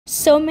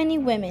So many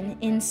women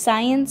in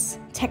science,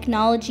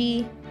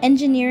 technology,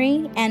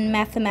 engineering, and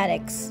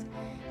mathematics.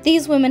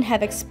 These women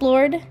have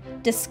explored,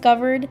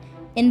 discovered,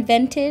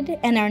 invented,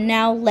 and are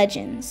now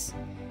legends.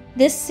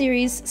 This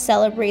series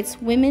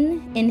celebrates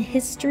women in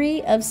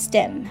history of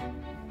STEM.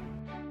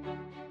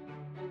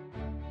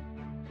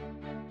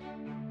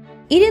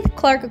 Edith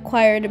Clarke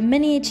acquired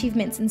many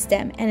achievements in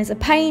STEM and is a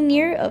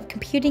pioneer of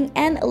computing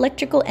and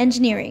electrical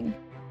engineering.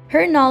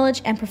 Her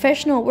knowledge and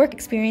professional work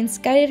experience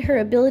guided her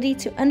ability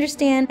to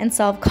understand and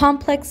solve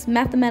complex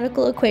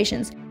mathematical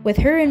equations. With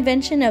her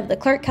invention of the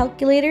Clarke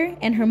Calculator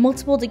and her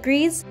multiple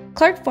degrees,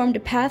 Clarke formed a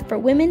path for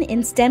women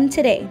in STEM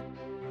today.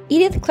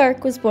 Edith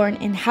Clarke was born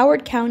in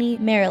Howard County,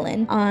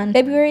 Maryland on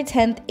February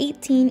 10,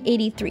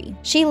 1883.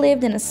 She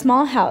lived in a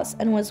small house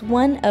and was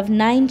one of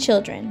 9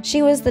 children.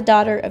 She was the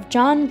daughter of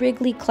John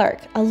Ridgely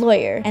Clarke, a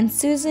lawyer, and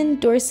Susan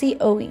Dorsey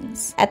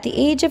Owings. At the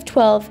age of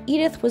 12,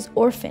 Edith was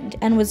orphaned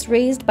and was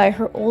raised by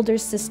her older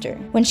sister.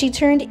 When she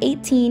turned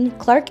 18,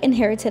 Clarke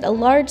inherited a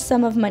large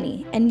sum of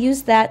money and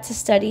used that to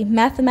study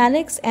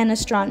mathematics and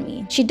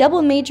astronomy. She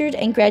double majored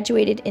and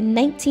graduated in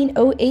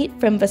 1908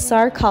 from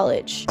Vassar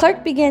College.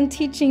 Clarke began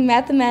teaching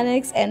mathematics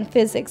and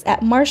physics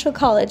at Marshall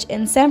College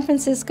in San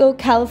Francisco,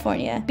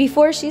 California,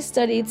 before she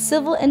studied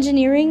civil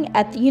engineering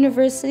at the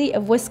University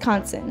of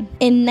Wisconsin.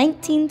 In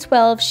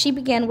 1912, she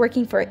began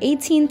working for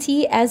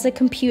AT&T as a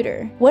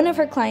computer. One of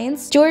her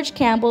clients, George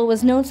Campbell,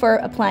 was known for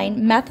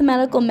applying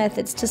mathematical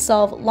methods to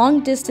solve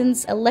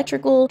long-distance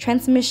electrical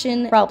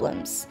transmission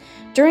problems.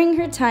 During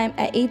her time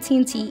at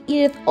AT&T,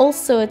 Edith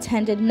also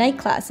attended night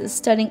classes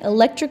studying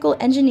electrical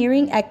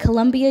engineering at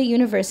Columbia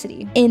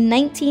University. In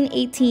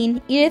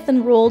 1918, Edith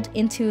enrolled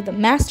into the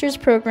master's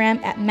program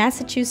at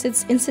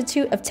Massachusetts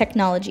Institute of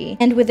Technology,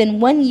 and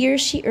within 1 year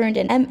she earned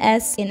an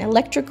MS in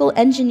electrical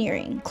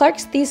engineering.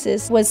 Clarke's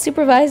thesis was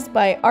supervised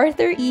by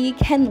Arthur E.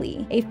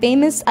 Kenley, a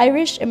famous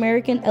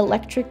Irish-American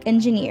electric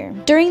engineer.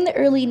 During the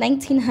early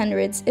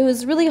 1900s, it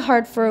was really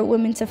hard for a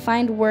woman to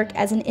find work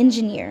as an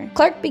engineer.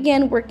 Clarke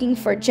began working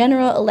for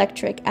General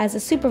Electric as a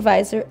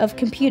supervisor of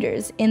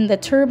computers in the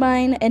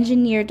turbine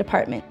engineer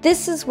department.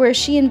 This is where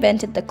she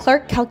invented the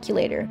Clarke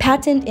Calculator,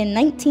 patented in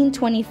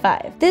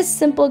 1925. This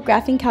simple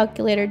graphing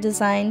calculator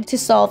designed to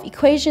solve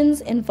equations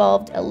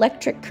involved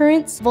electric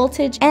currents,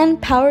 voltage, and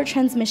power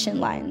transmission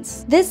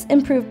lines. This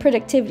improved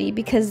productivity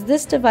because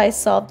this device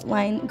solved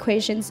line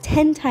equations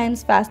 10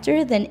 times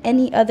faster than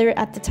any other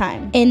at the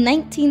time. In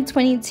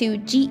 1922,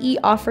 GE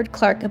offered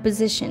Clarke a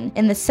position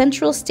in the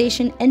Central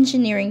Station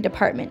Engineering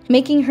Department,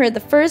 making her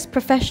the first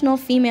professional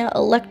female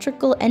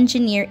electrical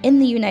engineer in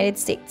the United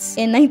States.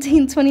 In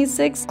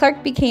 1926,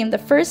 Clarke became the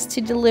first to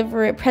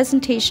deliver a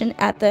presentation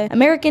at the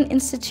American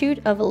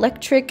Institute of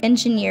Electric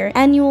Engineer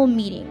annual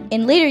meeting.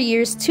 In later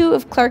years, 2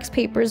 of Clarke's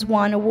papers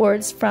won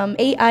awards from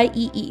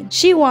AIEE.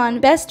 She won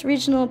Best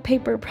Regional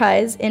Paper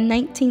Prize in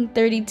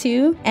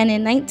 1932, and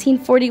in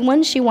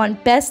 1941 she won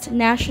Best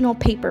National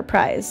Paper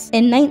Prize.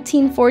 In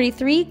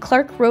 1943,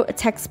 Clarke wrote a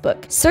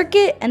textbook,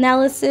 Circuit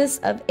Analysis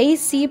of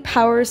AC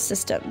Power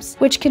Systems,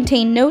 which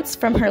contained notes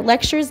from her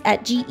lectures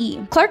at GE.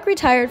 Clarke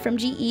retired from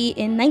GE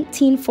in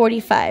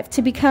 1945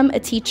 to become a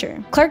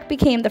teacher. Clarke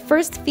became the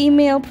first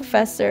female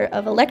professor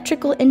of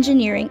electrical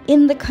engineering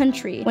in the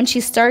country when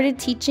she started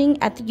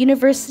teaching at the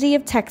University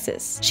of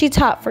Texas. She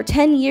taught for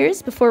 10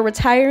 years before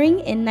retiring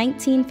in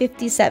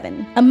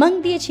 1957.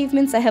 Among the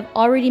achievements I have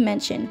already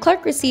mentioned,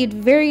 Clarke received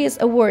various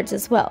awards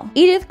as well.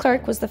 Edith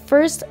Clarke was the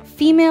first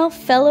female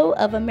fellow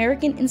of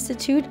American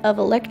Institute of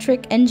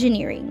Electric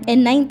Engineering.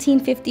 In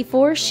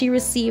 1954, she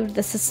received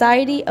the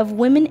Society of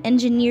Women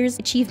Engineers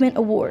Achievement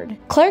Award.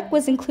 Clarke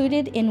was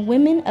included in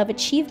Women of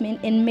Achievement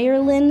in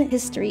Maryland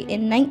History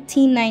in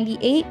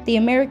 1998, the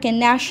American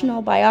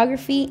National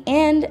Biography,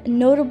 and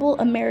Notable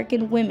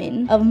American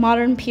Women of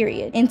Modern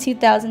Period. In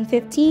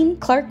 2015,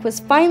 Clarke was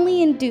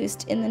finally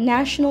induced in the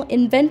National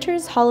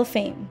Inventors Hall of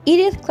Fame.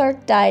 Edith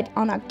Clarke died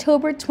on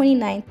October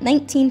 29,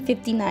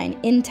 1959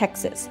 in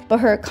Texas, but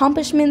her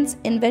accomplishments,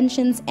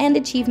 inventions, and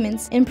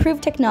achievements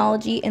improved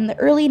technology in the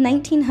early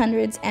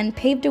 1900s and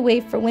paved a way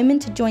for women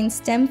to join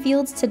STEM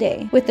fields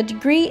today. With a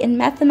degree in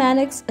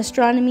mathematics,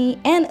 astronomy,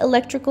 and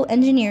electrical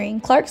engineering,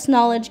 Clarke's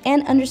knowledge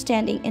and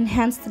understanding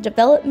enhanced the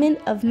development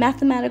of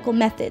mathematical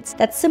methods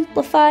that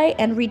simplify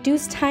and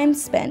reduce time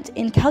spent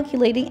in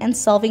calculating and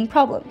solving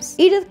problems.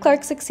 Edith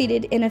Clarke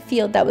succeeded in a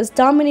field that was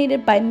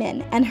dominated by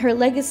men, and her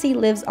legacy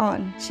lives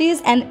on. She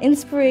is an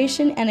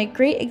inspiration and a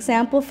great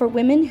example for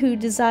women who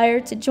desire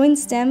to join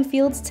STEM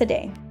fields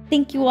today.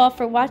 Thank you all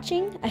for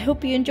watching. I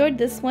hope you enjoyed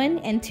this one,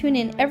 and tune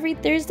in every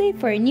Thursday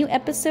for a new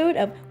episode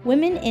of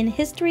Women in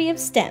History of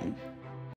STEM.